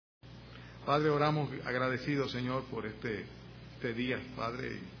Padre, oramos agradecidos, Señor, por este día,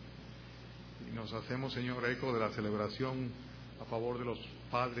 Padre, y nos hacemos, Señor, eco de la celebración a favor de los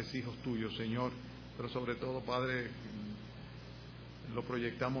padres, hijos tuyos, Señor, pero sobre todo, Padre, lo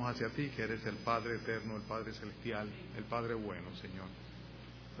proyectamos hacia ti, que eres el Padre eterno, el Padre celestial, el Padre bueno, Señor.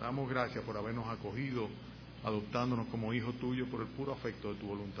 Te damos gracias por habernos acogido, adoptándonos como hijos tuyos por el puro afecto de tu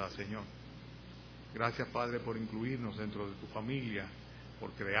voluntad, Señor. Gracias, Padre, por incluirnos dentro de tu familia,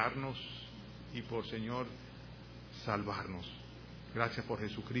 por crearnos y por, Señor, salvarnos. Gracias por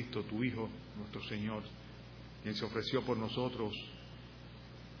Jesucristo, tu Hijo, nuestro Señor, quien se ofreció por nosotros.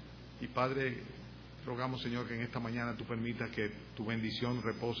 Y, Padre, rogamos, Señor, que en esta mañana tú permitas que tu bendición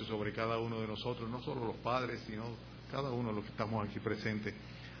repose sobre cada uno de nosotros, no solo los padres, sino cada uno de los que estamos aquí presentes,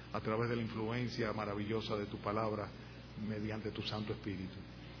 a través de la influencia maravillosa de tu palabra, mediante tu Santo Espíritu.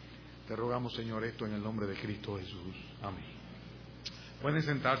 Te rogamos, Señor, esto en el nombre de Cristo Jesús. Amén. Pueden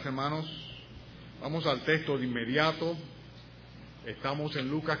sentarse, hermanos. Vamos al texto de inmediato. Estamos en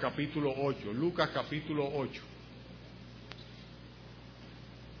Lucas capítulo 8. Lucas capítulo 8.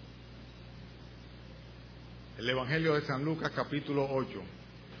 El Evangelio de San Lucas capítulo 8.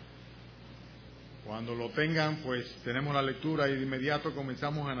 Cuando lo tengan, pues tenemos la lectura y de inmediato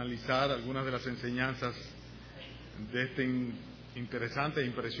comenzamos a analizar algunas de las enseñanzas de este interesante e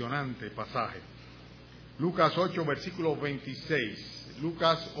impresionante pasaje. Lucas 8, versículo 26.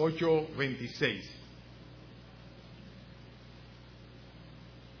 Lucas 8, 26.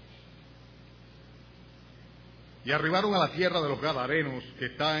 Y arribaron a la tierra de los Gadarenos, que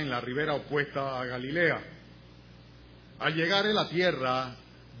está en la ribera opuesta a Galilea. Al llegar en la tierra,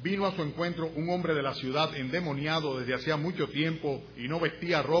 vino a su encuentro un hombre de la ciudad endemoniado desde hacía mucho tiempo y no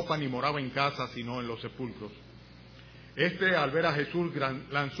vestía ropa ni moraba en casa, sino en los sepulcros. Este, al ver a Jesús,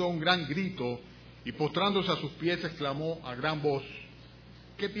 lanzó un gran grito y postrándose a sus pies exclamó a gran voz: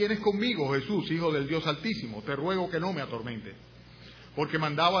 ¿Qué tienes conmigo, Jesús, Hijo del Dios Altísimo? Te ruego que no me atormentes. Porque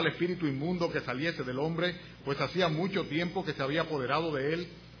mandaba al espíritu inmundo que saliese del hombre, pues hacía mucho tiempo que se había apoderado de él,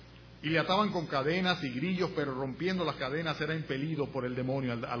 y le ataban con cadenas y grillos, pero rompiendo las cadenas era impelido por el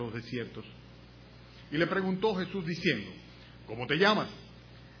demonio a los desiertos. Y le preguntó Jesús diciendo: ¿Cómo te llamas?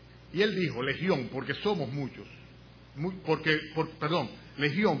 Y él dijo: Legión, porque somos muchos.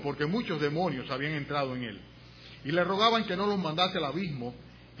 Legión, porque muchos demonios habían entrado en él. Y le rogaban que no los mandase al abismo,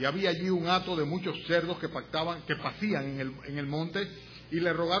 y había allí un hato de muchos cerdos que pacían en el monte, y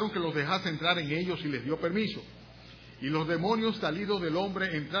le rogaron que los dejase entrar en ellos, y les dio permiso. Y los demonios salidos del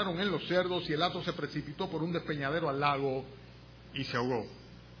hombre entraron en los cerdos, y el hato se precipitó por un despeñadero al lago, y se ahogó.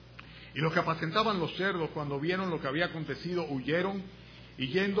 Y los que apacentaban los cerdos, cuando vieron lo que había acontecido, huyeron, y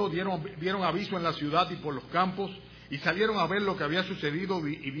yendo dieron aviso en la ciudad y por los campos, y salieron a ver lo que había sucedido,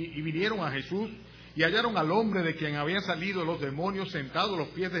 y vinieron a Jesús, y hallaron al hombre de quien habían salido los demonios sentado a los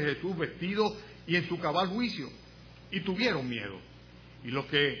pies de Jesús, vestido y en su cabal juicio, y tuvieron miedo. Y los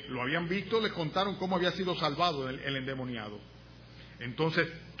que lo habían visto les contaron cómo había sido salvado el endemoniado. Entonces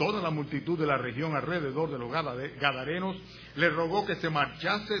toda la multitud de la región alrededor de los Gadarenos le rogó que se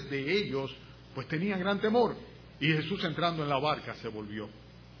marchase de ellos, pues tenían gran temor. Y Jesús, entrando en la barca, se volvió.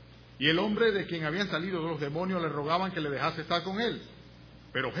 Y el hombre de quien habían salido los demonios le rogaban que le dejase estar con él.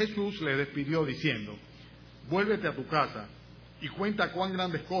 Pero Jesús le despidió diciendo: Vuélvete a tu casa y cuenta cuán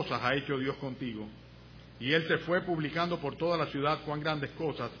grandes cosas ha hecho Dios contigo. Y él se fue publicando por toda la ciudad cuán grandes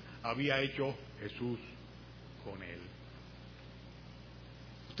cosas había hecho Jesús con él.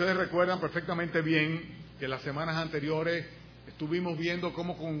 Ustedes recuerdan perfectamente bien que las semanas anteriores estuvimos viendo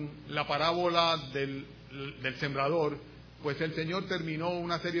cómo con la parábola del sembrador, pues el Señor terminó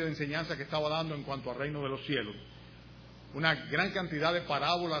una serie de enseñanzas que estaba dando en cuanto al reino de los cielos. Una gran cantidad de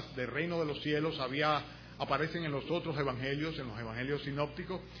parábolas del reino de los cielos aparecen en los otros evangelios, en los evangelios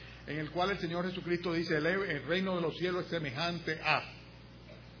sinópticos, en el cual el Señor Jesucristo dice: el reino de los cielos es semejante a...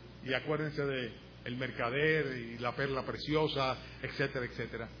 Y acuérdense de el mercader y la perla preciosa, etcétera,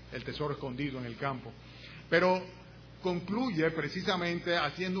 etcétera, el tesoro escondido en el campo. Pero concluye precisamente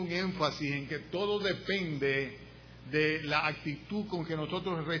haciendo un énfasis en que todo depende de la actitud con que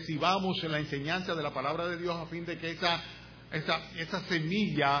nosotros recibamos la enseñanza de la palabra de Dios, a fin de que esa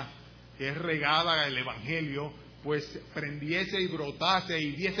semilla que es regada el Evangelio, pues prendiese y brotase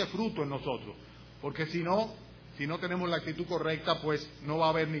y diese fruto en nosotros. Porque si no tenemos la actitud correcta, pues no va a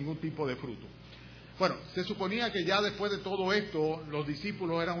haber ningún tipo de fruto. Bueno, se suponía que ya después de todo esto, los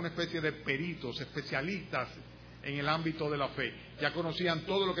discípulos eran una especie de peritos, especialistas en el ámbito de la fe. Ya conocían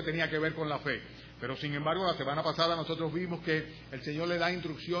todo lo que tenía que ver con la fe. Pero sin embargo, la semana pasada nosotros vimos que el Señor le da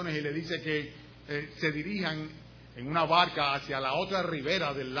instrucciones y le dice que se dirijan en una barca hacia la otra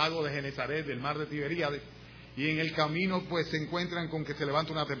ribera del lago de Genesaret, del mar de Tiberíades, y en el camino pues se encuentran con que se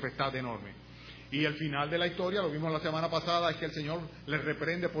levanta una tempestad enorme. Y el final de la historia, lo vimos la semana pasada, es que el Señor les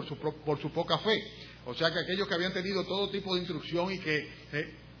reprende por su poca fe. O sea que aquellos que habían tenido todo tipo de instrucción y que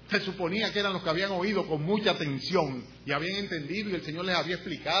se suponía que eran los que habían oído con mucha atención y habían entendido y el Señor les había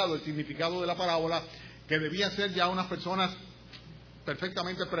explicado el significado de la parábola, que debían ser ya unas personas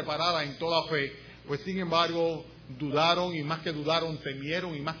perfectamente preparadas en toda fe, pues sin embargo dudaron, y más que dudaron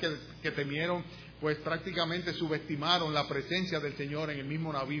temieron, y más que temieron pues prácticamente subestimaron la presencia del Señor en el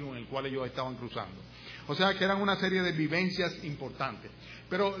mismo navío en el cual ellos estaban cruzando. O sea que eran una serie de vivencias importantes.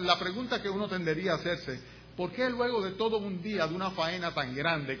 Pero la pregunta que uno tendería a hacerse: ¿por qué luego de todo un día de una faena tan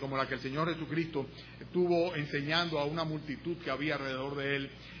grande como la que el Señor Jesucristo estuvo enseñando a una multitud que había alrededor de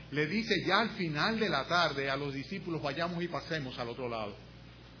Él, le dice ya al final de la tarde a los discípulos: vayamos y pasemos al otro lado?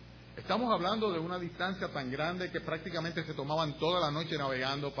 Estamos hablando de una distancia tan grande que prácticamente se tomaban toda la noche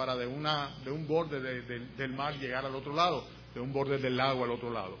navegando para de un borde del mar llegar al otro lado, de un borde del lago al otro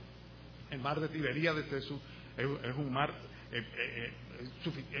lado. El mar de Tiberíades es un mar,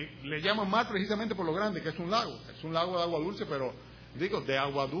 le llaman mar precisamente por lo grande que es un lago de agua dulce, pero digo, de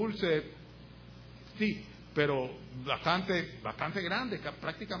agua dulce, sí, pero bastante grande,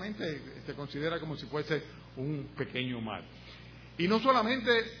 prácticamente se considera como si fuese un pequeño mar. Y no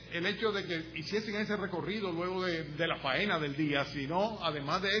solamente el hecho de que hiciesen ese recorrido luego de la faena del día, sino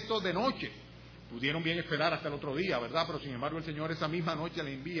además de esto de noche. Pudieron bien esperar hasta el otro día, ¿verdad? Pero sin embargo el Señor esa misma noche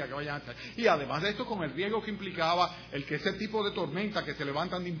le envía que vayan hasta... Y además de esto, con el riesgo que implicaba el que ese tipo de tormenta que se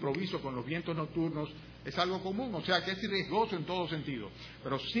levantan de improviso con los vientos nocturnos es algo común, o sea que es riesgoso en todo sentido.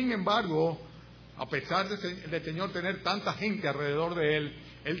 Pero sin embargo, a pesar del Señor tener tanta gente alrededor de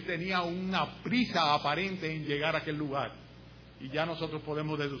Él tenía una prisa aparente en llegar a aquel lugar. Y ya nosotros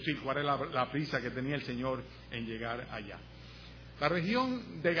podemos deducir cuál es la prisa que tenía el Señor en llegar allá. La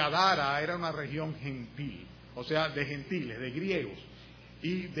región de Gadara era una región gentil, o sea, de gentiles, de griegos.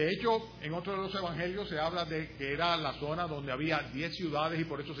 Y de hecho, en otro de los evangelios se habla de que era la zona donde había 10 ciudades y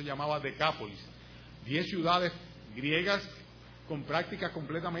por eso se llamaba Decápolis. 10 ciudades griegas con prácticas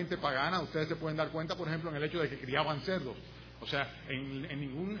completamente paganas. Ustedes se pueden dar cuenta, por ejemplo, en el hecho de que criaban cerdos. O sea, en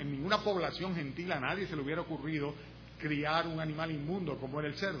ninguna población gentil a nadie se le hubiera ocurrido criar un animal inmundo como era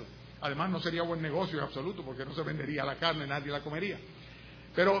el cerdo. Además no sería buen negocio en absoluto, porque no se vendería la carne, nadie la comería.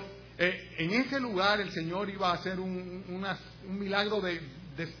 Pero en ese lugar el Señor iba a hacer un milagro de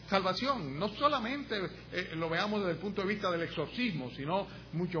salvación. No solamente lo veamos desde el punto de vista del exorcismo, sino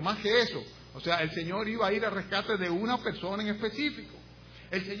mucho más que eso. O sea, el Señor iba a ir al rescate de una persona en específico.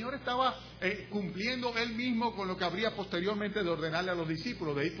 El Señor estaba cumpliendo Él mismo con lo que habría posteriormente de ordenarle a los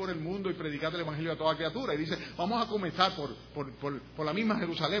discípulos, de ir por el mundo y predicar el Evangelio a toda criatura. Y dice, vamos a comenzar por la misma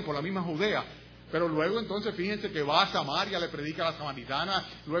Jerusalén, por la misma Judea. Pero luego entonces fíjense que va a Samaria, le predica a la samaritana,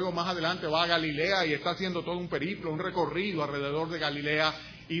 luego más adelante va a Galilea y está haciendo todo un periplo, un recorrido alrededor de Galilea.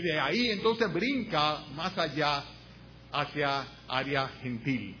 Y de ahí entonces brinca más allá hacia área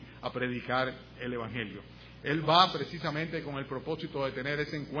gentil a predicar el Evangelio. Él va precisamente con el propósito de tener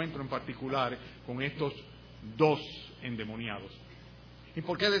ese encuentro en particular con estos 2 endemoniados. ¿Y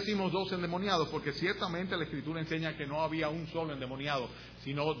por qué decimos 2 endemoniados? Porque ciertamente la Escritura enseña que no había un solo endemoniado,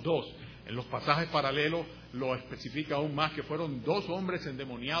 sino 2. En los pasajes paralelos lo especifica aún más, que fueron 2 hombres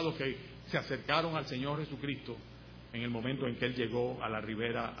endemoniados que se acercaron al Señor Jesucristo en el momento en que Él llegó a la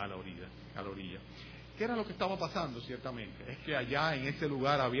ribera, a la orilla. ¿Qué era lo que estaba pasando? Ciertamente es que allá en ese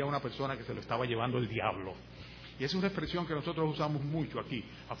lugar había una persona que se lo estaba llevando el diablo. Y es una expresión que nosotros usamos mucho aquí.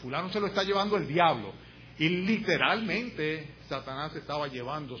 A fulano se lo está llevando el diablo. Y literalmente Satanás estaba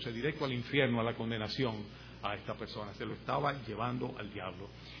llevándose directo al infierno, a la condenación a esta persona. Se lo estaba llevando al diablo.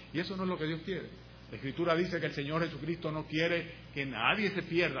 Y eso no es lo que Dios quiere. La Escritura dice que el Señor Jesucristo no quiere que nadie se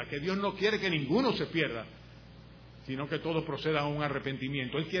pierda, que Dios no quiere que ninguno se pierda, sino que todos procedan a un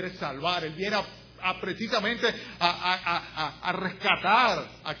arrepentimiento. Él quiere salvar, Él viene precisamente a rescatar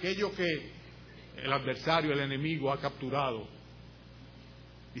aquello que el adversario, el enemigo ha capturado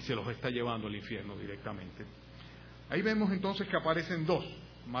y se los está llevando al infierno directamente. Ahí vemos entonces que aparecen 2.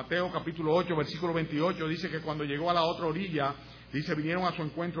 Mateo capítulo 8, versículo 28 dice que cuando llegó a la otra orilla, dice, vinieron a su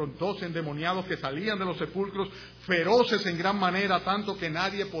encuentro 2 endemoniados que salían de los sepulcros, feroces en gran manera, tanto que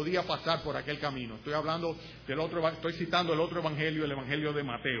nadie podía pasar por aquel camino. Estoy citando el otro evangelio, el evangelio de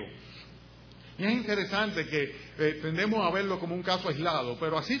Mateo. Y es interesante que tendemos a verlo como un caso aislado,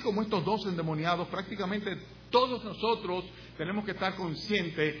 pero así como estos 2 endemoniados, prácticamente todos nosotros tenemos que estar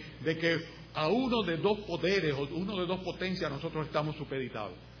conscientes de que a uno de 2 poderes o uno de 2 potencias nosotros estamos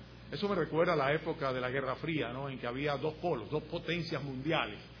supeditados. Eso me recuerda a la época de la Guerra Fría, ¿no? En que había 2 polos, 2 potencias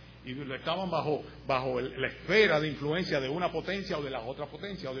mundiales, y estaban bajo la esfera de influencia de una potencia o de la otra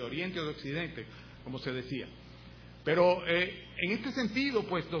potencia, o de Oriente o de Occidente, como se decía. Pero en este sentido,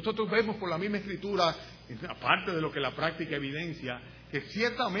 pues nosotros vemos por la misma Escritura, aparte de lo que la práctica evidencia, que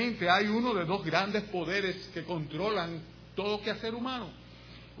ciertamente hay uno de dos grandes poderes que controlan todo quehacer humano.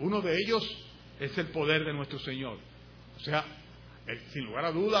 Uno de ellos es el poder de nuestro Señor. O sea, sin lugar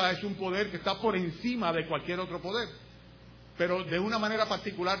a duda es un poder que está por encima de cualquier otro poder. Pero de una manera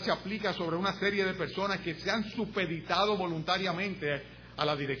particular se aplica sobre una serie de personas que se han supeditado voluntariamente a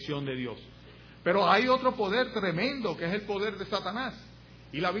la dirección de Dios. Pero hay otro poder tremendo, que es el poder de Satanás.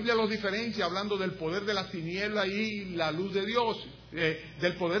 Y la Biblia los diferencia hablando del poder de las tinieblas y la luz de Dios,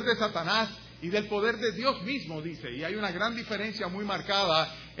 del poder de Satanás y del poder de Dios mismo, dice. Y hay una gran diferencia muy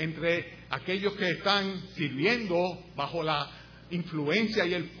marcada entre aquellos que están sirviendo bajo la influencia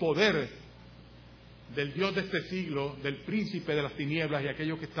y el poder del Dios de este siglo, del príncipe de las tinieblas, y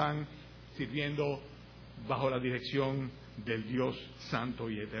aquellos que están sirviendo bajo la dirección del Dios santo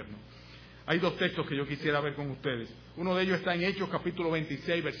y eterno. Hay dos textos que yo quisiera ver con ustedes. Uno de ellos está en Hechos capítulo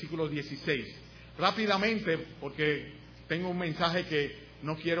 26, versículo 16. Rápidamente, porque tengo un mensaje que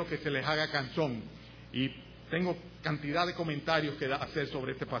no quiero que se les haga cansón, y tengo cantidad de comentarios que hacer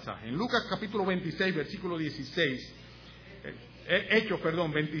sobre este pasaje. En Lucas capítulo 26, versículo 16, Hechos,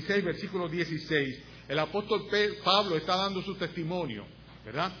 26, versículo 16, el apóstol Pablo está dando su testimonio,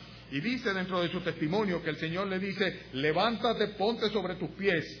 ¿verdad? Y dice dentro de su testimonio que el Señor le dice: levántate, ponte sobre tus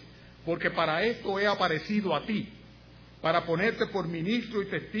pies, porque para esto he aparecido a ti, para ponerte por ministro y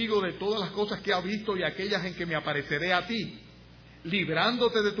testigo de todas las cosas que ha visto y aquellas en que me apareceré a ti,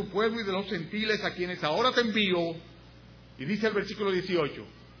 librándote de tu pueblo y de los gentiles a quienes ahora te envío. Y dice el versículo 18,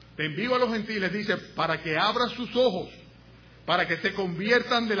 te envío a los gentiles, dice, para que abras sus ojos, para que se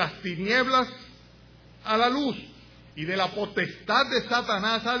conviertan de las tinieblas a la luz y de la potestad de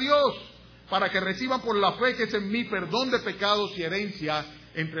Satanás a Dios, para que reciban por la fe que es en mí perdón de pecados y herencia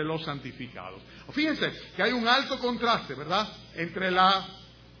entre los santificados. Fíjense que hay un alto contraste, ¿verdad?, entre las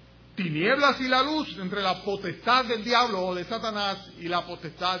tinieblas y la luz, entre la potestad del diablo o de Satanás y la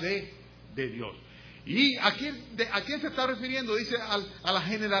potestad de Dios. ¿Y a quién se está refiriendo? Dice a la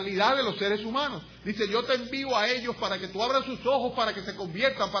generalidad de los seres humanos. Dice, yo te envío a ellos para que tú abras sus ojos, para que se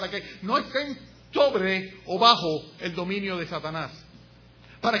conviertan, para que no estén sobre o bajo el dominio de Satanás,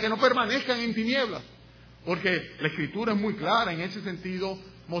 para que no permanezcan en tinieblas. Porque la Escritura es muy clara en ese sentido,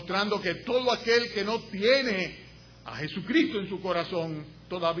 mostrando que todo aquel que no tiene a Jesucristo en su corazón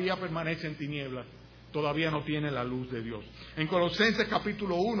todavía permanece en tinieblas, todavía no tiene la luz de Dios. En Colosenses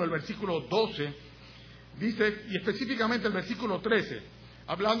capítulo 1, el versículo 12, dice, y específicamente el versículo 13,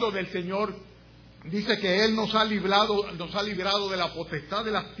 hablando del Señor, dice que Él nos ha librado de la potestad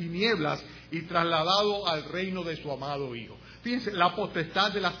de las tinieblas y trasladado al reino de su amado Hijo. Fíjense, la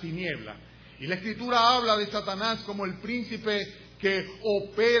potestad de las tinieblas. Y la Escritura habla de Satanás como el príncipe que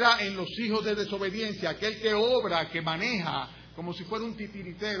opera en los hijos de desobediencia, aquel que obra, que maneja, como si fuera un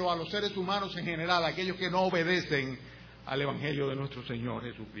titiritero a los seres humanos en general, aquellos que no obedecen al Evangelio de nuestro Señor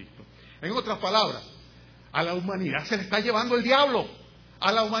Jesucristo. En otras palabras, a la humanidad se le está llevando el diablo.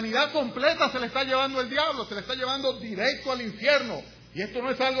 A la humanidad completa se le está llevando el diablo, se le está llevando directo al infierno. Y esto no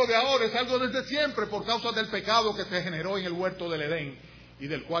es algo de ahora, es algo desde siempre por causa del pecado que se generó en el huerto del Edén y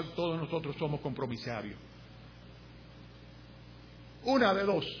del cual todos nosotros somos compromisarios. Una de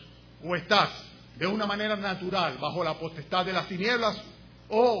dos, o estás de una manera natural bajo la potestad de las tinieblas,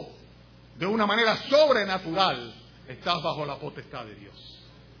 o de una manera sobrenatural estás bajo la potestad de Dios.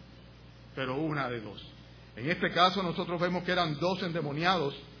 Pero una de dos. En este caso nosotros vemos que eran dos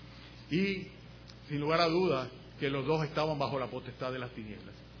endemoniados y sin lugar a dudas que los dos estaban bajo la potestad de las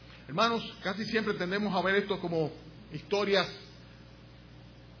tinieblas. Hermanos, casi siempre tendemos a ver esto como historias,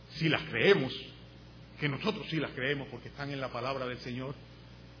 si las creemos, que nosotros sí las creemos porque están en la palabra del Señor,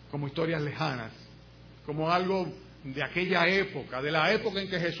 como historias lejanas, como algo de aquella época, de la época en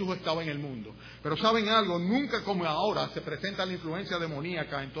que Jesús estaba en el mundo. Pero ¿saben algo? Nunca como ahora se presenta la influencia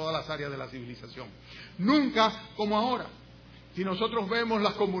demoníaca en todas las áreas de la civilización. Nunca como ahora. Si nosotros vemos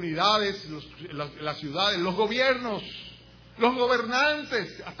las comunidades, las ciudades, los gobiernos, los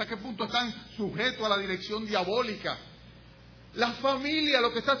gobernantes, hasta qué punto están sujetos a la dirección diabólica. La familia,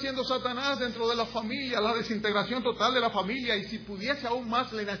 lo que está haciendo Satanás dentro de la familia, la desintegración total de la familia, y si pudiese aún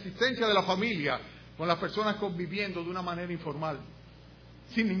más la inexistencia de la familia, con las personas conviviendo de una manera informal,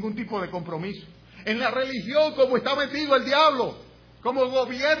 sin ningún tipo de compromiso. En la religión, como está metido el diablo, como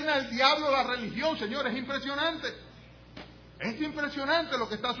gobierna el diablo la religión, señores, es impresionante. Es impresionante lo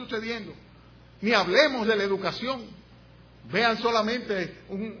que está sucediendo. Ni hablemos de la educación. Vean solamente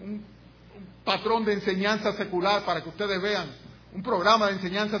un patrón de enseñanza secular para que ustedes vean, un programa de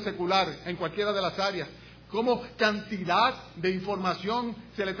enseñanza secular en cualquiera de las áreas, cómo cantidad de información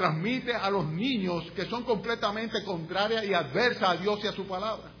se le transmite a los niños que son completamente contrarias y adversas a Dios y a su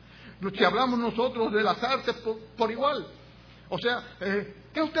palabra. Si hablamos nosotros de las artes por igual. O sea,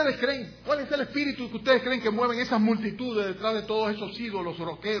 ¿qué ustedes creen? ¿Cuál es el espíritu que ustedes creen que mueven esas multitudes detrás de todos esos ídolos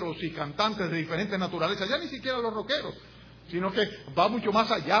rockeros y cantantes de diferentes naturalezas? Ya ni siquiera los rockeros, sino que va mucho más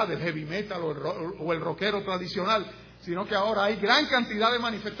allá del heavy metal o el rockero tradicional, sino que ahora hay gran cantidad de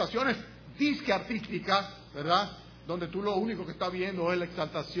manifestaciones disque artísticas, ¿verdad?, donde tú lo único que estás viendo es la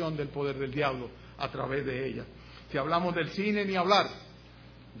exaltación del poder del diablo a través de ella. Si hablamos del cine, ni hablar,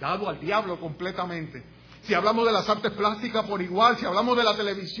 dado al diablo completamente. Si hablamos de las artes plásticas por igual, si hablamos de la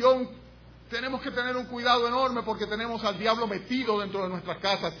televisión, tenemos que tener un cuidado enorme porque tenemos al diablo metido dentro de nuestras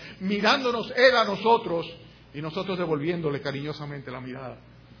casas, mirándonos él a nosotros y nosotros devolviéndole cariñosamente la mirada.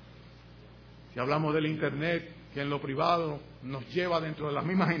 Si hablamos del Internet, que en lo privado nos lleva dentro de las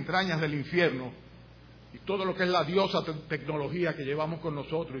mismas entrañas del infierno, y todo lo que es la diosa tecnología que llevamos con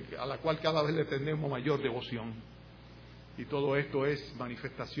nosotros y a la cual cada vez le tenemos mayor devoción. Y todo esto es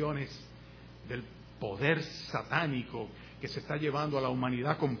manifestaciones del poder satánico que se está llevando a la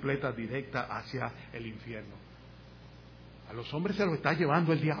humanidad completa directa hacia el infierno. A los hombres se los está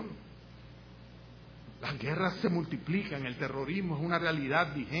llevando el diablo. Las guerras se multiplican, el terrorismo es una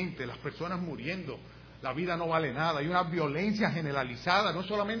realidad vigente, las personas muriendo, la vida no vale nada, hay una violencia generalizada, no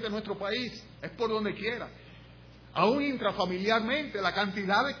solamente en nuestro país, es por donde quiera. Aún intrafamiliarmente, la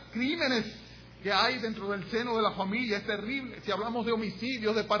cantidad de crímenes que hay dentro del seno de la familia es terrible. Si hablamos de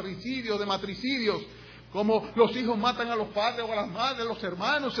homicidios, de parricidios, de matricidios, como los hijos matan a los padres o a las madres, los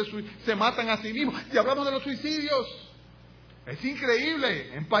hermanos se matan a sí mismos. Si hablamos de los suicidios, es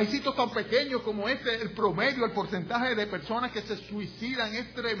increíble. En paisitos tan pequeños como este, el promedio, el porcentaje de personas que se suicidan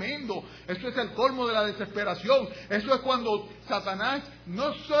es tremendo. Eso es el colmo de la desesperación. Eso es cuando Satanás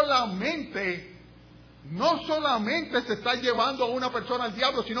no solamente se está llevando a una persona al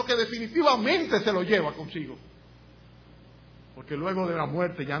diablo, sino que definitivamente se lo lleva consigo. Porque luego de la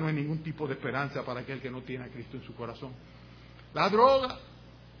muerte ya no hay ningún tipo de esperanza para aquel que no tiene a Cristo en su corazón. La droga.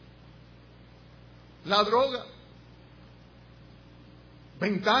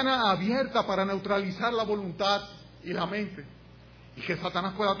 Ventana abierta para neutralizar la voluntad y la mente. Y que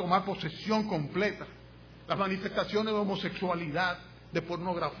Satanás pueda tomar posesión completa. Las manifestaciones de homosexualidad, de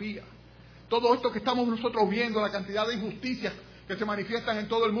pornografía. Todo esto que estamos nosotros viendo, la cantidad de injusticias que se manifiestan en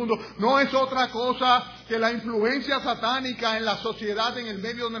todo el mundo, no es otra cosa que la influencia satánica en la sociedad, en el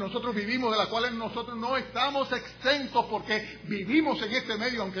medio donde nosotros vivimos, de la cual nosotros no estamos exentos porque vivimos en este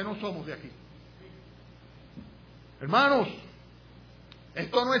medio aunque no somos de aquí. Hermanos,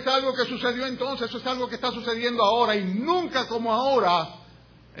 esto no es algo que sucedió entonces, eso es algo que está sucediendo ahora y nunca como ahora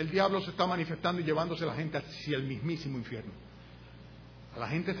el diablo se está manifestando y llevándose a la gente hacia el mismísimo infierno. A la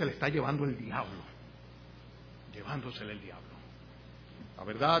gente se le está llevando el diablo, llevándosele el diablo. La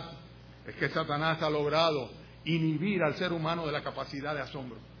verdad es que Satanás ha logrado inhibir al ser humano de la capacidad de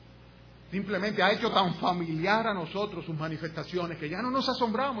asombro. Simplemente ha hecho tan familiar a nosotros sus manifestaciones que ya no nos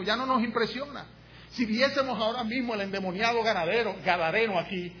asombramos, ya no nos impresiona. Si viésemos ahora mismo el endemoniado Gadareno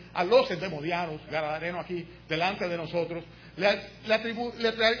aquí, a los endemoniados Gadareno aquí delante de nosotros,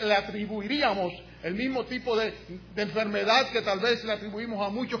 le atribuiríamos el mismo tipo de enfermedad que tal vez le atribuimos a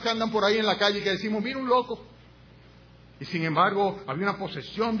muchos que andan por ahí en la calle y que decimos, mira un loco. Y sin embargo, había una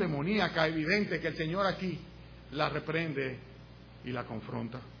posesión demoníaca evidente que el Señor aquí la reprende y la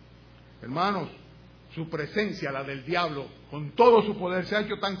confronta. Hermanos, su presencia, la del diablo, con todo su poder, se ha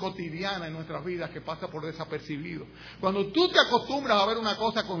hecho tan cotidiana en nuestras vidas que pasa por desapercibido. Cuando tú te acostumbras a ver una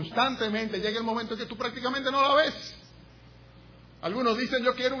cosa constantemente, llega el momento en que tú prácticamente no la ves. Algunos dicen,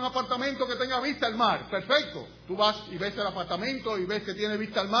 yo quiero un apartamento que tenga vista al mar. Perfecto. Tú vas y ves el apartamento y ves que tiene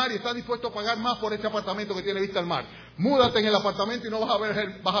vista al mar y estás dispuesto a pagar más por ese apartamento que tiene vista al mar. Múdate en el apartamento y no vas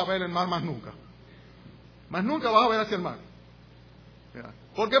a ver el mar más nunca. Más nunca vas a ver hacia el mar.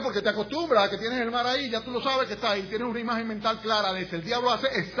 ¿Por qué? Porque te acostumbras a que tienes el mar ahí, ya tú lo sabes que está ahí, tienes una imagen mental clara de eso. El diablo hace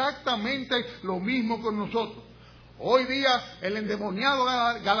exactamente lo mismo con nosotros. Hoy día el endemoniado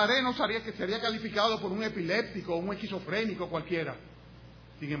Gadareno sería calificado por un epiléptico, un esquizofrénico cualquiera.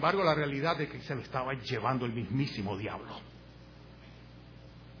 Sin embargo, la realidad es que se lo estaba llevando el mismísimo diablo.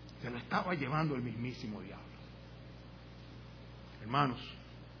 Se lo estaba llevando el mismísimo diablo. Hermanos,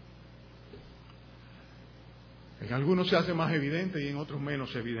 en algunos se hace más evidente y en otros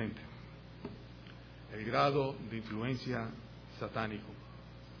menos evidente el grado de influencia satánico.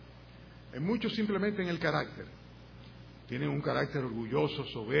 En muchos simplemente en el carácter. Tienen un carácter orgulloso,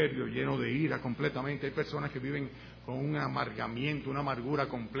 soberbio, lleno de ira completamente. Hay personas que viven con un amargamiento, una amargura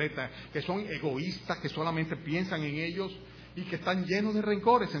completa, que son egoístas, que solamente piensan en ellos y que están llenos de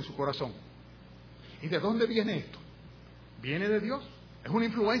rencores en su corazón. ¿Y de dónde viene esto? ¿Viene de Dios? ¿Es una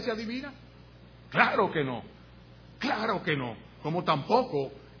influencia divina? Claro que no. Claro que no. Como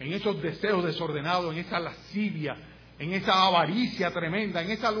tampoco en esos deseos desordenados, en esa lascivia, en esa avaricia tremenda,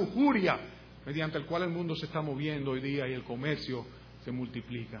 en esa lujuria mediante el cual el mundo se está moviendo hoy día y el comercio se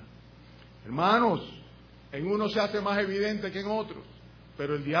multiplica. Hermanos, en unos se hace más evidente que en otros,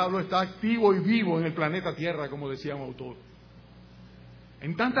 pero el diablo está activo y vivo en el planeta Tierra, como decía un autor.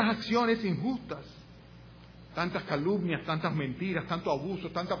 En tantas acciones injustas, tantas calumnias, tantas mentiras, tanto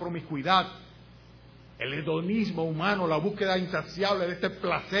abuso, tanta promiscuidad, el hedonismo humano, la búsqueda insaciable de este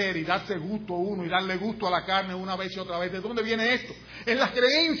placer y darse gusto a uno y darle gusto a la carne una vez y otra vez. ¿De dónde viene esto? En las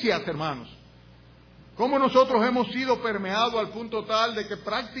creencias, hermanos. Cómo nosotros hemos sido permeados al punto tal de que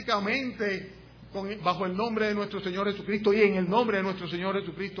prácticamente bajo el nombre de nuestro Señor Jesucristo y en el nombre de nuestro Señor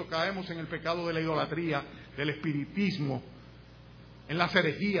Jesucristo caemos en el pecado de la idolatría, del espiritismo, en las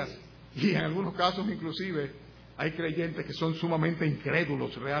herejías, y en algunos casos inclusive hay creyentes que son sumamente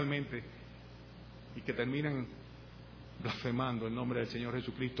incrédulos realmente y que terminan blasfemando el nombre del Señor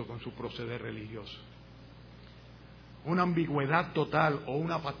Jesucristo con su proceder religioso. Una ambigüedad total o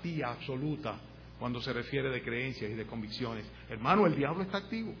una apatía absoluta cuando se refiere de creencias y de convicciones. Hermano, el diablo está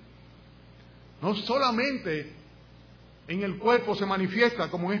activo. No solamente en el cuerpo se manifiesta,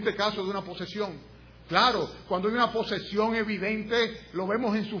 como en este caso de una posesión. Claro, cuando hay una posesión evidente, lo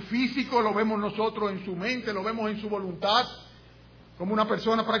vemos en su físico, lo vemos nosotros en su mente, lo vemos en su voluntad, como una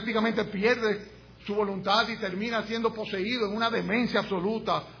persona prácticamente pierde su voluntad y termina siendo poseído en una demencia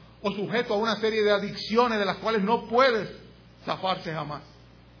absoluta o sujeto a una serie de adicciones de las cuales no puedes zafarse jamás.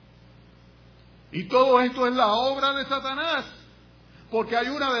 Y todo esto es la obra de Satanás, porque hay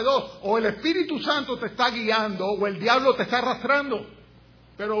una de dos: o el Espíritu Santo te está guiando o el diablo te está arrastrando.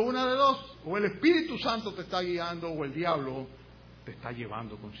 Pero una de dos: o el Espíritu Santo te está guiando o el diablo te está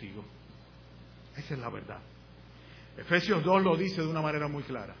llevando consigo. Esa es la verdad. Efesios 2 lo dice de una manera muy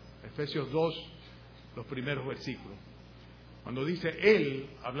clara. Efesios 2, los primeros versículos. Cuando dice Él,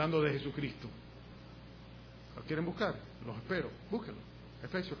 hablando de Jesucristo. ¿Lo quieren buscar? Los espero. Búsquenlo.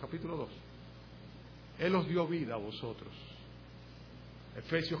 Efesios capítulo 2. Él os dio vida a vosotros.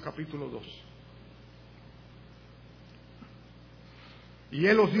 Efesios capítulo 2. Y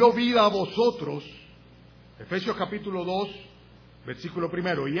Él os dio vida a vosotros. Efesios capítulo 2, versículo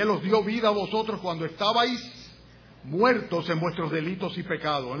 1. Y Él os dio vida a vosotros cuando estabais muertos en vuestros delitos y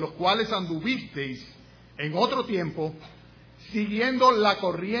pecados, en los cuales anduvisteis en otro tiempo, siguiendo la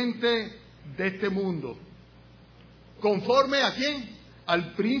corriente de este mundo. ¿Conforme a quién?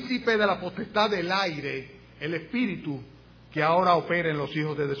 Al príncipe de la potestad del aire, el espíritu que ahora opera en los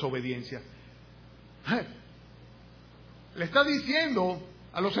hijos de desobediencia. Le está diciendo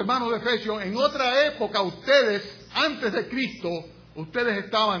a los hermanos de Efesios: en otra época ustedes, antes de Cristo, ustedes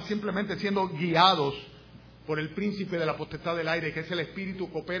estaban simplemente siendo guiados por el príncipe de la potestad del aire, que es el espíritu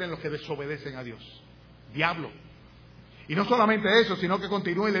que opera en los que desobedecen a Dios. Diablo. Y no solamente eso, sino que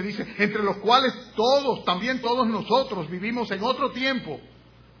continúa y le dice: entre los cuales todos, también todos nosotros, vivimos en otro tiempo,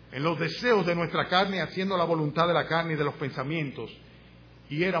 en los deseos de nuestra carne, haciendo la voluntad de la carne y de los pensamientos,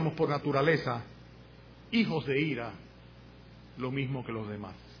 y éramos por naturaleza hijos de ira, lo mismo que los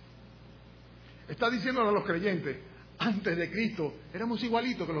demás. Está diciéndole a los creyentes: antes de Cristo éramos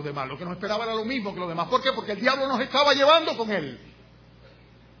igualitos que los demás, lo que nos esperaba era lo mismo que los demás. ¿Por qué? Porque el diablo nos estaba llevando con él.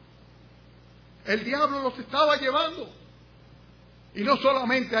 El diablo los estaba llevando. Y no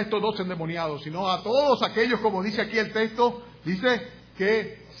solamente a estos dos endemoniados, sino a todos aquellos, como dice aquí el texto, dice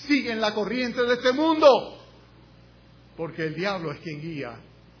que siguen la corriente de este mundo. Porque el diablo es quien guía,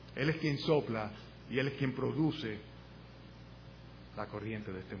 él es quien sopla y él es quien produce la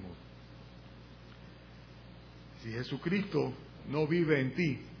corriente de este mundo. Si Jesucristo no vive en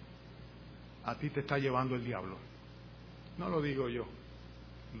ti, a ti te está llevando el diablo. No lo digo yo,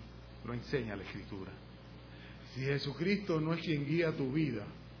 lo enseña la Escritura. Si Jesucristo no es quien guía tu vida,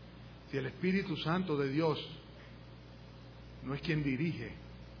 si el Espíritu Santo de Dios no es quien dirige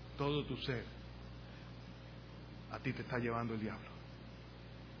todo tu ser, a ti te está llevando el diablo.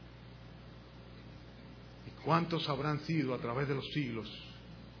 ¿Y cuántos habrán sido a través de los siglos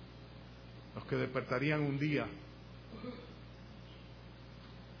los que despertarían un día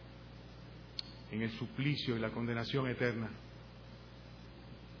en el suplicio y la condenación eterna,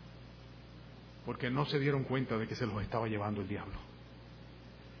 porque no se dieron cuenta de que se los estaba llevando el diablo?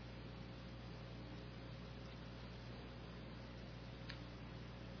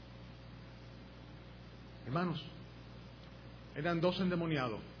 Hermanos, eran dos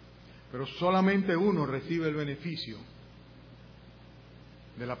endemoniados, pero solamente uno recibe el beneficio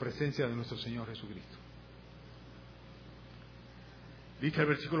de la presencia de nuestro Señor Jesucristo. Dice el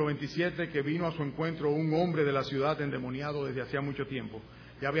versículo 27 que vino a su encuentro un hombre de la ciudad endemoniado desde hacía mucho tiempo.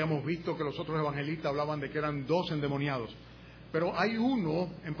 Ya habíamos visto que los otros evangelistas hablaban de que eran 2 endemoniados. Pero hay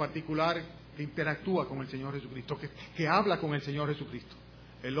uno en particular que interactúa con el Señor Jesucristo, que habla con el Señor Jesucristo.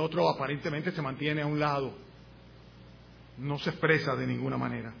 El otro aparentemente se mantiene a un lado, no se expresa de ninguna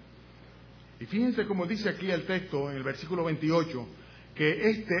manera. Y fíjense cómo dice aquí el texto en el versículo 28,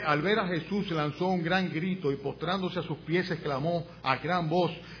 que al ver a Jesús lanzó un gran grito y postrándose a sus pies exclamó a gran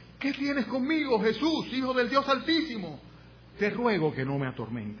voz: ¿qué tienes conmigo, Jesús, Hijo del Dios Altísimo? Te ruego que no me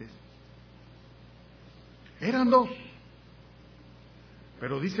atormentes. Eran 2.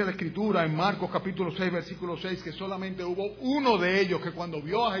 Pero dice la Escritura en Marcos capítulo 6, versículo 6, que solamente hubo uno de ellos que cuando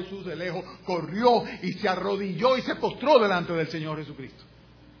vio a Jesús de lejos, corrió y se arrodilló y se postró delante del Señor Jesucristo.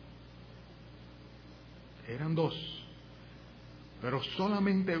 Eran 2. Pero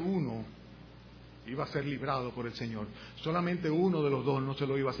solamente uno iba a ser librado por el Señor. Solamente uno de los 2 no se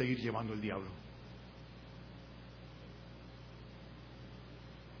lo iba a seguir llevando el diablo.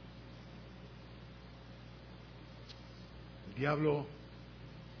 El diablo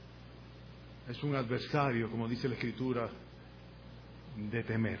es un adversario, como dice la Escritura, de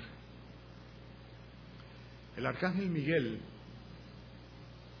temer. El arcángel Miguel,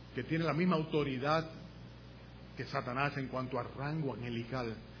 que tiene la misma autoridad que Satanás en cuanto a rango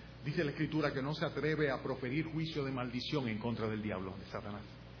angelical, dice la Escritura que no se atreve a proferir juicio de maldición en contra del diablo, de Satanás,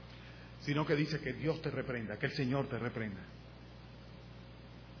 sino que dice que Dios te reprenda, que el Señor te reprenda.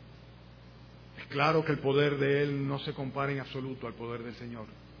 Es claro que el poder de Él no se compara en absoluto al poder del Señor.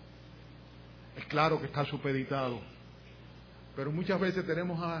 Es claro que está supeditado, pero muchas veces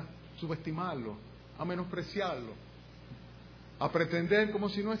tenemos a subestimarlo, a menospreciarlo, a pretender como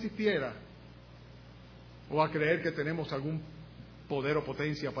si no existiera, o a creer que tenemos algún poder o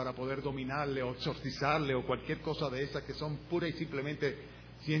potencia para poder dominarle o exorcizarle o cualquier cosa de esas que son pura y simplemente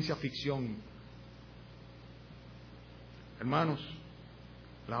ciencia ficción. Hermanos,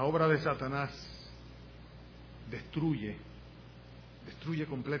 la obra de Satanás destruye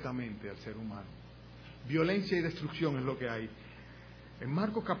completamente al ser humano. Violencia y destrucción es lo que hay. En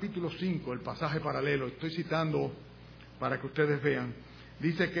Marcos capítulo 5, el pasaje paralelo, estoy citando para que ustedes vean,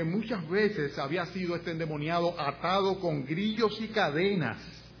 dice que muchas veces había sido este endemoniado atado con grillos y cadenas,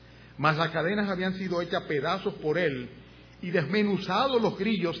 mas las cadenas habían sido hechas pedazos por él y desmenuzados los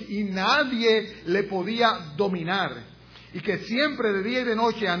grillos y nadie le podía dominar. Y que siempre de día y de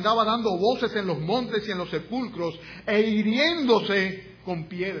noche andaba dando voces en los montes y en los sepulcros e hiriéndose con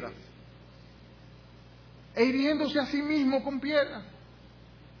piedras. E hiriéndose a sí mismo con piedras.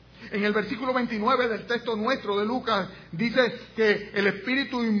 En el versículo 29 del texto nuestro de Lucas dice que el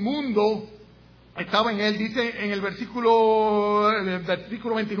espíritu inmundo estaba en él. Dice en el versículo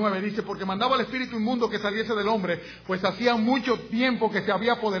 29, dice: porque mandaba al espíritu inmundo que saliese del hombre, pues hacía mucho tiempo que se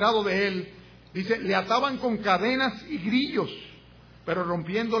había apoderado de él. Dice, le ataban con cadenas y grillos, pero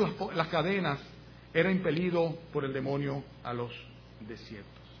rompiendo las cadenas era impelido por el demonio a los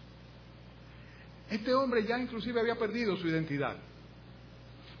desiertos. Este hombre ya inclusive había perdido su identidad.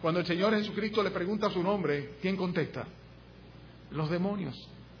 Cuando el Señor Jesucristo le pregunta su nombre, ¿quién contesta? Los demonios.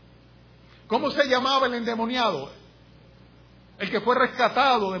 ¿Cómo se llamaba el endemoniado? El que fue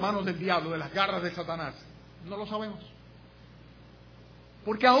rescatado de manos del diablo, de las garras de Satanás. No lo sabemos.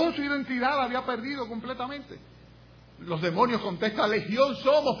 Porque aún su identidad había perdido completamente. Los demonios contestan: legión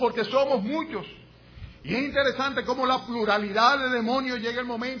somos, porque somos muchos. Y es interesante cómo la pluralidad de demonios llega el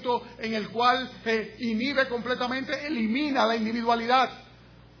momento en el cual inhibe completamente, elimina la individualidad.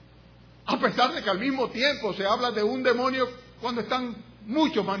 A pesar de que al mismo tiempo se habla de un demonio cuando están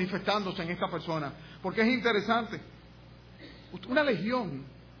muchos manifestándose en esta persona. Porque es interesante. Una legión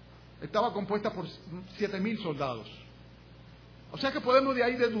estaba compuesta por 7,000 soldados. O sea que podemos de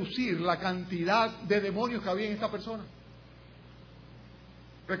ahí deducir la cantidad de demonios que había en esta persona.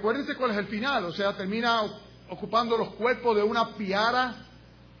 Recuérdense cuál es el final. O sea, termina ocupando los cuerpos de una piara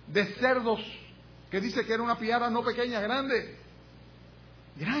de cerdos, que dice que era una piara no pequeña, grande.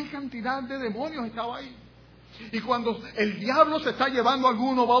 Gran cantidad de demonios estaba ahí. Y cuando el diablo se está llevando a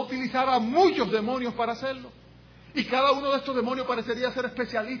alguno, va a utilizar a muchos demonios para hacerlo. Y cada uno de estos demonios parecería ser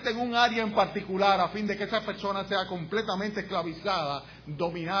especialista en un área en particular, a fin de que esa persona sea completamente esclavizada,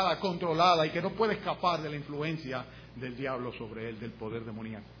 dominada, controlada, y que no puede escapar de la influencia del diablo sobre él, del poder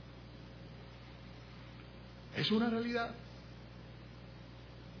demoníaco. Es una realidad.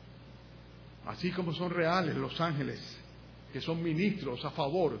 Así como son reales los ángeles, que son ministros a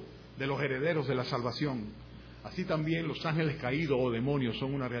favor de los herederos de la salvación, así también los ángeles caídos o demonios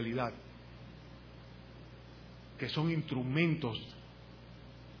son una realidad, que son instrumentos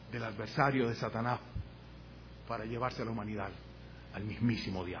del adversario de Satanás para llevarse a la humanidad. al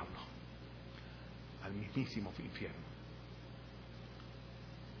mismísimo diablo, al mismísimo infierno.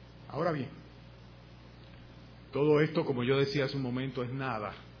 Ahora bien, todo esto, como yo decía hace un momento, es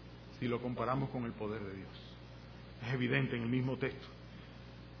nada si lo comparamos con el poder de Dios. Es evidente en el mismo texto.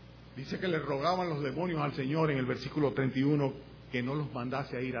 Dice que le rogaban los demonios al Señor en el versículo 31 que no los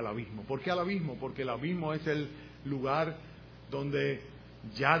mandase a ir al abismo. ¿Por qué al abismo? Porque el abismo es el lugar donde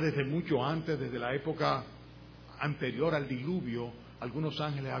ya desde mucho antes, desde la época anterior al diluvio, algunos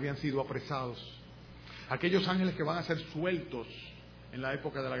ángeles habían sido apresados. Aquellos ángeles que van a ser sueltos en la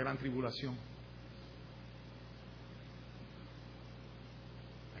época de la gran tribulación.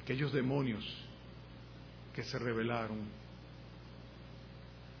 Aquellos demonios que se rebelaron.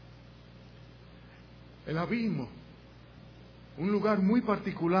 El abismo, un lugar muy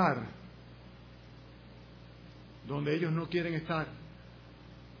particular donde ellos no quieren estar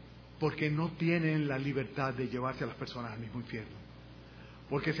porque no tienen la libertad de llevarse a las personas al mismo infierno.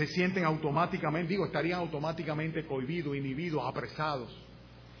 Porque se sienten automáticamente, estarían automáticamente cohibidos, inhibidos, apresados.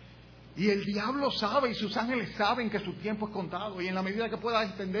 Y el diablo sabe y sus ángeles saben que su tiempo es contado, y en la medida que puedan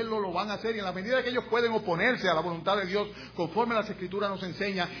extenderlo lo van a hacer, y en la medida que ellos pueden oponerse a la voluntad de Dios conforme las Escrituras nos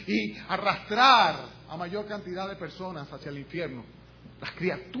enseñan y arrastrar a mayor cantidad de personas hacia el infierno, las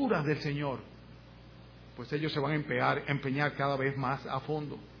criaturas del Señor, pues ellos se van a empeñar cada vez más a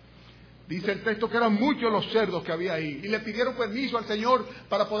fondo. Dice el texto que eran muchos los cerdos que había ahí y le pidieron permiso al Señor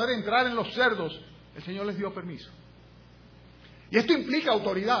para poder entrar en los cerdos. El Señor les dio permiso. Y esto implica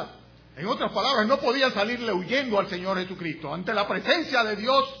autoridad. En otras palabras, no podían salirle huyendo al Señor Jesucristo. Ante la presencia de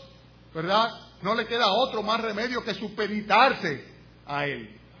Dios, ¿verdad? No le queda otro más remedio que supeditarse a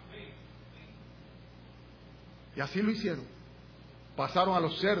Él. Y así lo hicieron. Pasaron a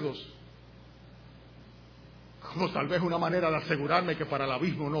los cerdos, como tal vez una manera de asegurarme que para el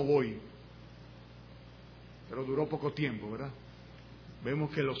abismo no voy. Pero duró poco tiempo, ¿verdad?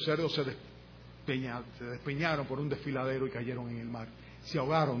 Vemos que los cerdos se despeñaron por un desfiladero y cayeron en el mar. Se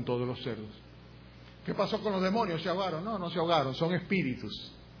ahogaron todos los cerdos. ¿Qué pasó con los demonios? ¿Se ahogaron? No, no se ahogaron, son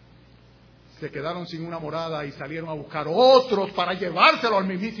espíritus. Se quedaron sin una morada y salieron a buscar otros para llevárselo al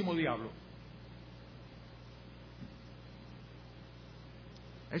mismísimo diablo.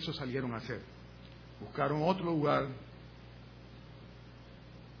 Eso salieron a hacer. Buscaron otro lugar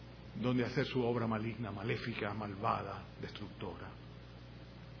donde hacer su obra maligna, maléfica, malvada, destructora.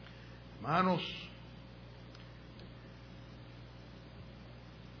 Hermanos,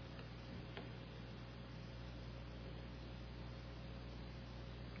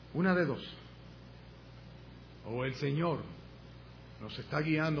 una de dos: o el Señor nos está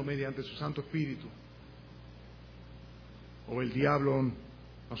guiando mediante su Santo Espíritu, o el diablo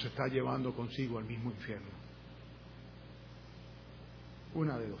nos está llevando consigo al mismo infierno.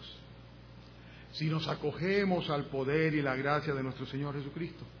 Una de dos. Si nos acogemos al poder y la gracia de nuestro Señor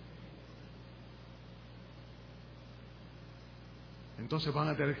Jesucristo, entonces van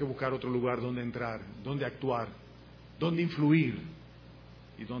a tener que buscar otro lugar donde entrar, donde actuar, donde influir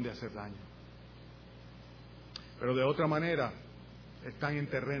y donde hacer daño. Pero de otra manera, están en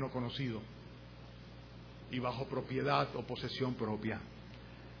terreno conocido y bajo propiedad o posesión propia.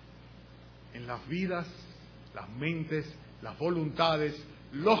 En las vidas, las mentes, las voluntades,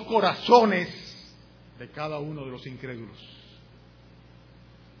 los corazones de cada uno de los incrédulos.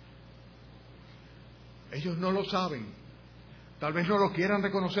 Ellos no lo saben, tal vez no lo quieran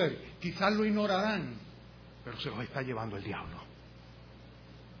reconocer, quizás lo ignorarán, pero se los está llevando el diablo.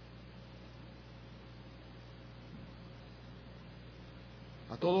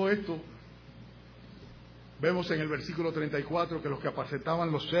 A todo esto, vemos en el versículo 34 que los que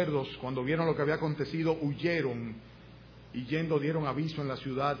apacentaban los cerdos, cuando vieron lo que había acontecido, huyeron y yendo dieron aviso en la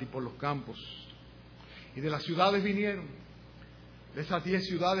ciudad y por los campos. Y de las ciudades vinieron, de esas 10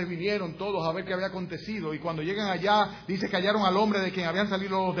 ciudades vinieron todos a ver qué había acontecido. Y cuando llegan allá, dice que hallaron al hombre de quien habían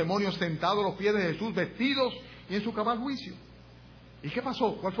salido los demonios sentado a los pies de Jesús, vestidos y en su cabal juicio. ¿Y qué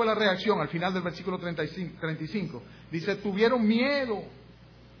pasó? ¿Cuál fue la reacción al final del versículo 35? Dice, tuvieron miedo.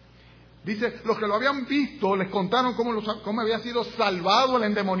 Dice, los que lo habían visto les contaron cómo había sido salvado el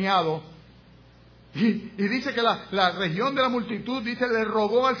endemoniado. Y dice que la región de la multitud, dice, le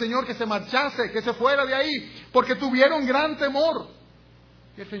rogó al Señor que se marchase, que se fuera de ahí, porque tuvieron gran temor.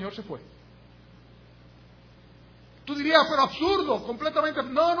 Y el Señor se fue. Tú dirías, pero absurdo, completamente.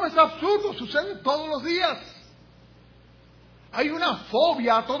 No, no es absurdo, sucede todos los días. Hay una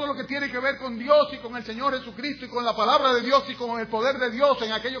fobia a todo lo que tiene que ver con Dios y con el Señor Jesucristo y con la palabra de Dios y con el poder de Dios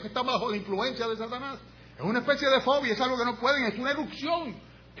en aquellos que están bajo la influencia de Satanás. Es una especie de fobia, es algo que no pueden, es una erupción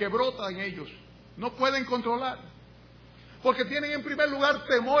que brota en ellos. No pueden controlar. Porque tienen en primer lugar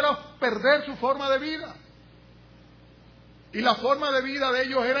temor a perder su forma de vida. Y la forma de vida de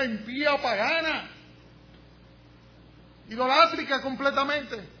ellos era impía, pagana, idolátrica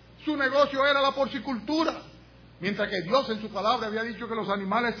completamente. Su negocio era la porcicultura, mientras que Dios en su palabra había dicho que los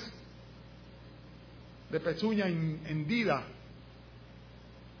animales de pezuña hendida,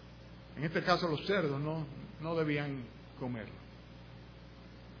 en este caso los cerdos, no debían comerlo.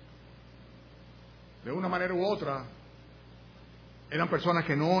 De una manera u otra, eran personas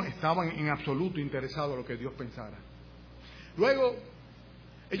que no estaban en absoluto interesados en lo que Dios pensara. Luego,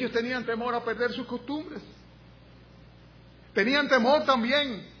 ellos tenían temor a perder sus costumbres. Tenían temor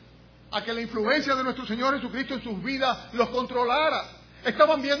también a que la influencia de nuestro Señor Jesucristo en sus vidas los controlara.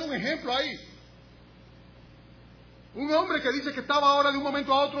 Estaban viendo un ejemplo ahí. Un hombre que dice que estaba ahora de un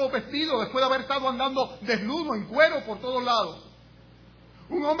momento a otro vestido después de haber estado andando desnudo, en cuero por todos lados.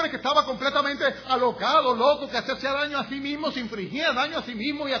 Un hombre que estaba completamente alocado, loco, que hacía daño a sí mismo, se infligía daño a sí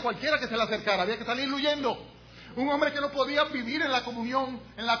mismo y a cualquiera que se le acercara. Había que salir huyendo. Un hombre que no podía vivir en la comunión,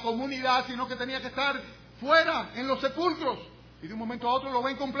 en la comunidad, sino que tenía que estar fuera, en los sepulcros. Y de un momento a otro lo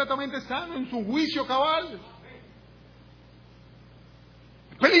ven completamente sano, en su juicio cabal.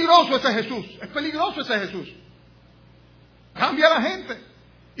 Es peligroso ese Jesús, es peligroso ese Jesús. Cambia a la gente.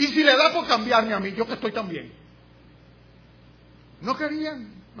 Y si le da por cambiarme a mí, yo que estoy también. No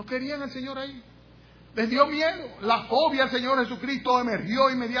querían al Señor ahí. Les dio miedo. La fobia al Señor Jesucristo emergió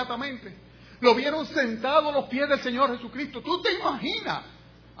inmediatamente. Lo vieron sentado a los pies del Señor Jesucristo. ¿Tú te imaginas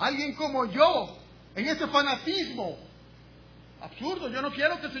a alguien como yo en ese fanatismo absurdo? Yo no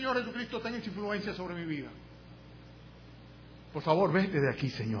quiero que el Señor Jesucristo tenga esa influencia sobre mi vida. Por favor, vete de aquí,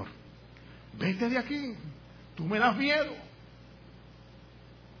 Señor. Vete de aquí. Tú me das miedo.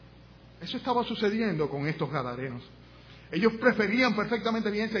 Eso estaba sucediendo con estos gadarenos. Ellos preferían perfectamente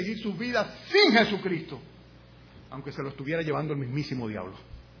bien seguir sus vidas sin Jesucristo, aunque se lo estuviera llevando el mismísimo diablo.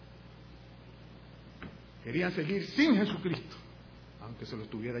 Querían seguir sin Jesucristo, aunque se lo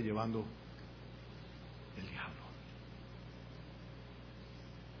estuviera llevando el diablo.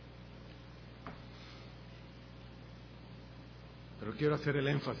 Pero quiero hacer el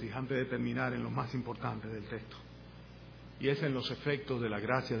énfasis antes de terminar en lo más importante del texto. Y es en los efectos de la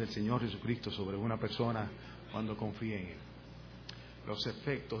gracia del Señor Jesucristo sobre una persona cuando confía en Él. Los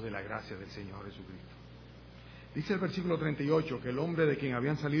efectos de la gracia del Señor Jesucristo. Dice el versículo 38 que el hombre de quien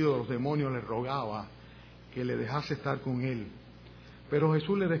habían salido los demonios le rogaba que le dejase estar con él. Pero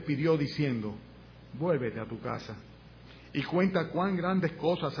Jesús le despidió diciendo: vuélvete a tu casa y cuenta cuán grandes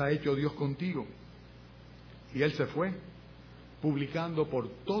cosas ha hecho Dios contigo. Y él se fue, publicando por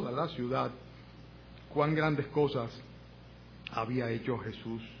toda la ciudad cuán grandes cosas había hecho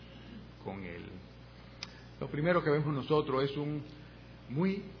Jesús con él. Lo primero que vemos nosotros es un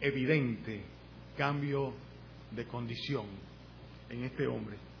muy evidente cambio de condición en este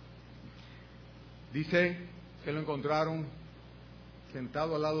hombre. Dice que lo encontraron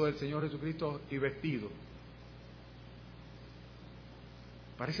sentado al lado del Señor Jesucristo y vestido.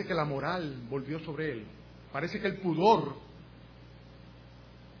 Parece que la moral volvió sobre él. Parece que el pudor,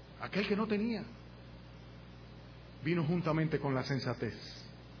 aquel que no tenía, vino juntamente con la sensatez.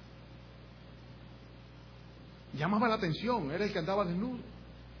 Llamaba la atención, era el que andaba desnudo.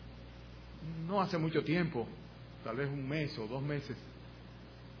 No hace mucho tiempo, tal vez un mes o 2 meses,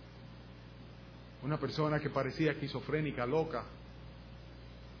 una persona que parecía esquizofrénica, loca,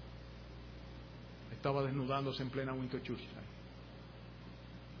 estaba desnudándose en plena Winston Churchill.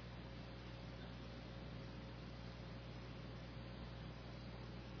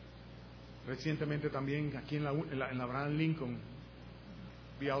 Recientemente también aquí en la Abraham Lincoln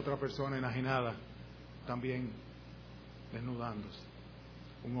vi a otra persona enajenada también desnudándose,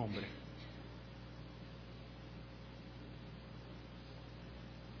 un hombre.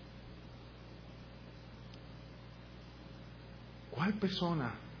 ¿Cuál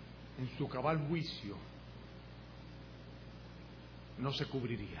persona en su cabal juicio no se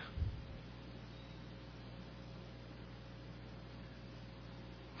cubriría?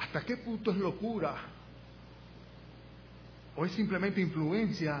 ¿Hasta qué punto es locura o es simplemente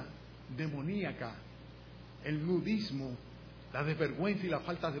influencia demoníaca el nudismo, la desvergüenza y la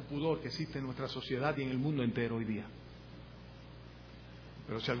falta de pudor que existe en nuestra sociedad y en el mundo entero hoy día?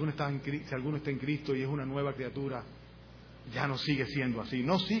 Pero si alguno está en Cristo y es una nueva criatura, ya no sigue siendo así,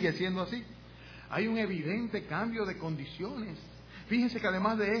 no sigue siendo así. Hay un evidente cambio de condiciones. Fíjense que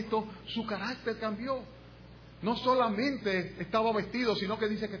además de esto, su carácter cambió. No solamente estaba vestido, sino que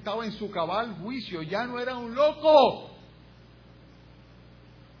dice que estaba en su cabal juicio. Ya no era un loco.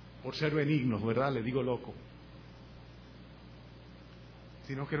 Por ser benignos, ¿verdad? Le digo loco.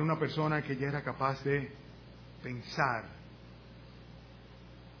 Sino que era una persona que ya era capaz de pensar,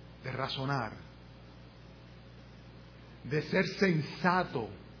 de razonar, de ser sensato,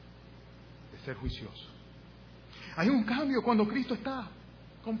 de ser juicioso. Hay un cambio cuando Cristo está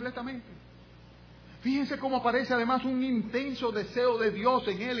completamente. Fíjense cómo aparece además un intenso deseo de Dios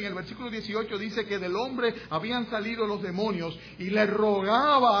en él. En el versículo 18 dice que del hombre habían salido los demonios y le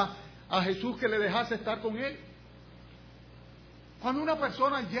rogaba a Jesús que le dejase estar con él. Cuando una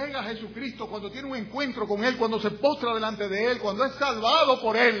persona llega a Jesucristo, cuando tiene un encuentro con Él, cuando se postra delante de Él, cuando es salvado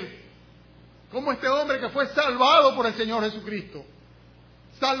por Él, como este hombre que fue salvado por el Señor Jesucristo,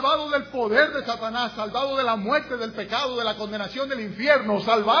 salvado del poder de Satanás, salvado de la muerte, del pecado, de la condenación del infierno,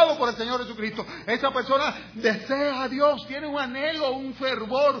 salvado por el Señor Jesucristo, esa persona desea a Dios, tiene un anhelo, un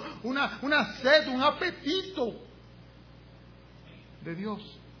fervor, una sed, un apetito de Dios.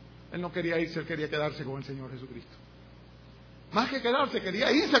 Él no quería irse, él quería quedarse con el Señor Jesucristo. Más que quedarse, quería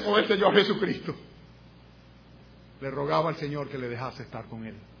irse con el Señor Jesucristo. Le rogaba al Señor que le dejase estar con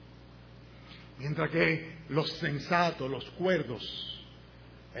Él. Mientras que los sensatos, los cuerdos,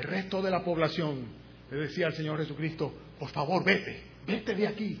 el resto de la población, le decía al Señor Jesucristo, por favor, vete de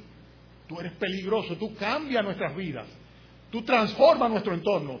aquí. Tú eres peligroso, tú cambias nuestras vidas, tú transformas nuestro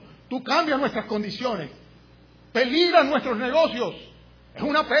entorno, tú cambias nuestras condiciones, peligras nuestros negocios. Es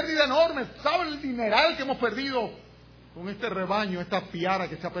una pérdida enorme. ¿Sabe el dineral que hemos perdido con este rebaño, esta piara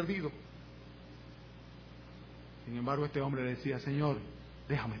que se ha perdido? Sin embargo, este hombre le decía, Señor,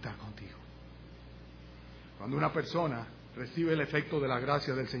 déjame estar contigo. Cuando una persona recibe el efecto de la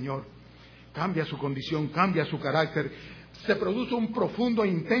gracia del Señor, cambia su condición, cambia su carácter, se produce un profundo e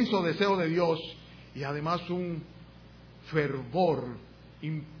intenso deseo de Dios y además un fervor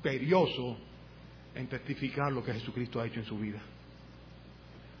imperioso en testificar lo que Jesucristo ha hecho en su vida.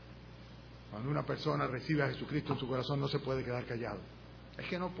 Cuando una persona recibe a Jesucristo en su corazón, no se puede quedar callado. Es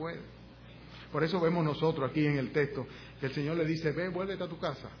que no puede. Por eso vemos nosotros aquí en el texto que el Señor le dice, ve, vuélvete a tu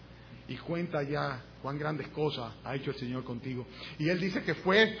casa y cuenta ya cuán grandes cosas ha hecho el Señor contigo. Y él dice que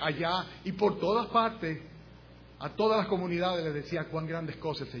fue allá y por todas partes, a todas las comunidades le decía cuán grandes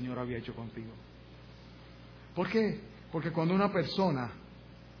cosas el Señor había hecho contigo. ¿Por qué? Porque cuando una persona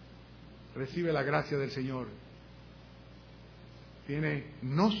recibe la gracia del Señor, tiene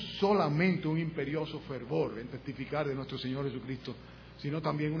no solamente un imperioso fervor en testificar de nuestro Señor Jesucristo, sino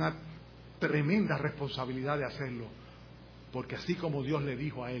también una tremenda responsabilidad de hacerlo. Porque así como Dios le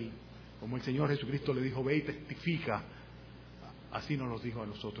dijo a él, como el Señor Jesucristo le dijo, ve y testifica, así nos lo dijo a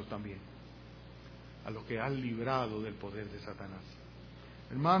nosotros también, a los que han librado del poder de Satanás.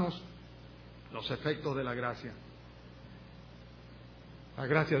 Hermanos, los efectos de la gracia. La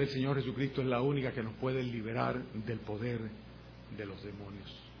gracia del Señor Jesucristo es la única que nos puede liberar del poder de los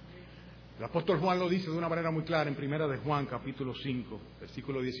demonios. El apóstol Juan lo dice de una manera muy clara en Primera de Juan, capítulo 5,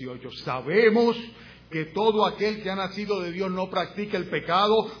 versículo 18. Sabemos que todo aquel que ha nacido de Dios no practica el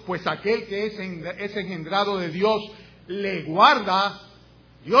pecado, pues aquel que es engendrado de Dios le guarda,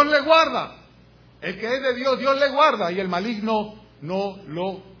 Dios le guarda. El que es de Dios, Dios le guarda y el maligno no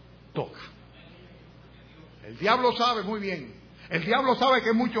lo toca. El diablo sabe muy bien. El diablo sabe que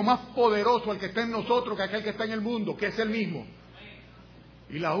es mucho más poderoso el que está en nosotros que aquel que está en el mundo, que es el mismo.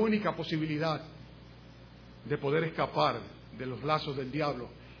 Y la única posibilidad de poder escapar de los lazos del diablo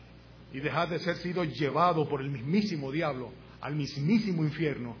y dejar de ser sido llevado por el mismísimo diablo al mismísimo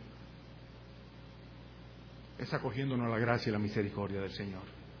infierno es acogiéndonos a la gracia y la misericordia del Señor.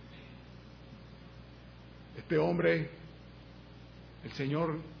 Este hombre, el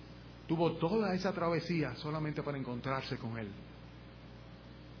Señor tuvo toda esa travesía solamente para encontrarse con Él.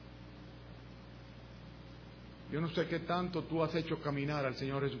 Yo no sé qué tanto tú has hecho caminar al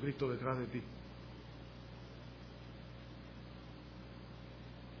Señor Jesucristo detrás de ti.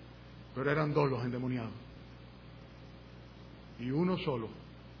 Pero eran dos los endemoniados. Y uno solo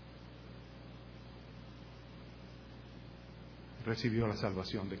recibió la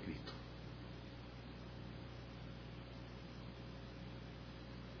salvación de Cristo.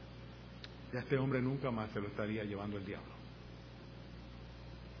 Ya este hombre nunca más se lo estaría llevando el diablo.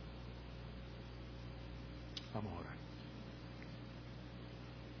 Vamos a orar.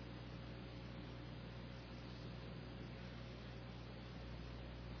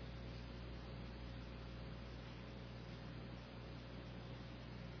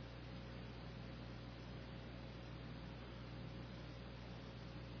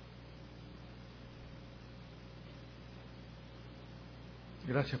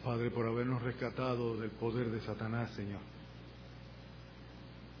 Gracias, Padre, por habernos rescatado del poder de Satanás, Señor.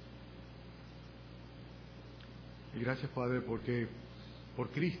 Y gracias, Padre, porque por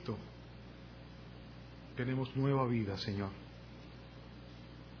Cristo tenemos nueva vida, Señor.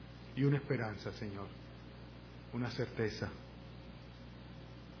 Y una esperanza, Señor. Una certeza.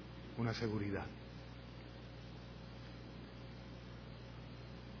 Una seguridad.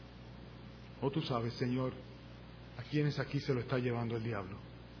 O tú sabes, Señor, a quienes aquí se lo está llevando el diablo.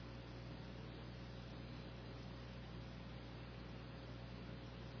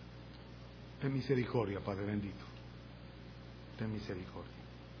 Ten misericordia, Padre bendito. Ten misericordia.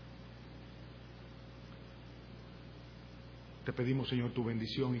 Te pedimos, Señor, tu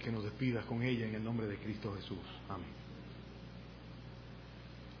bendición y que nos despidas con ella en el nombre de Cristo Jesús. Amén.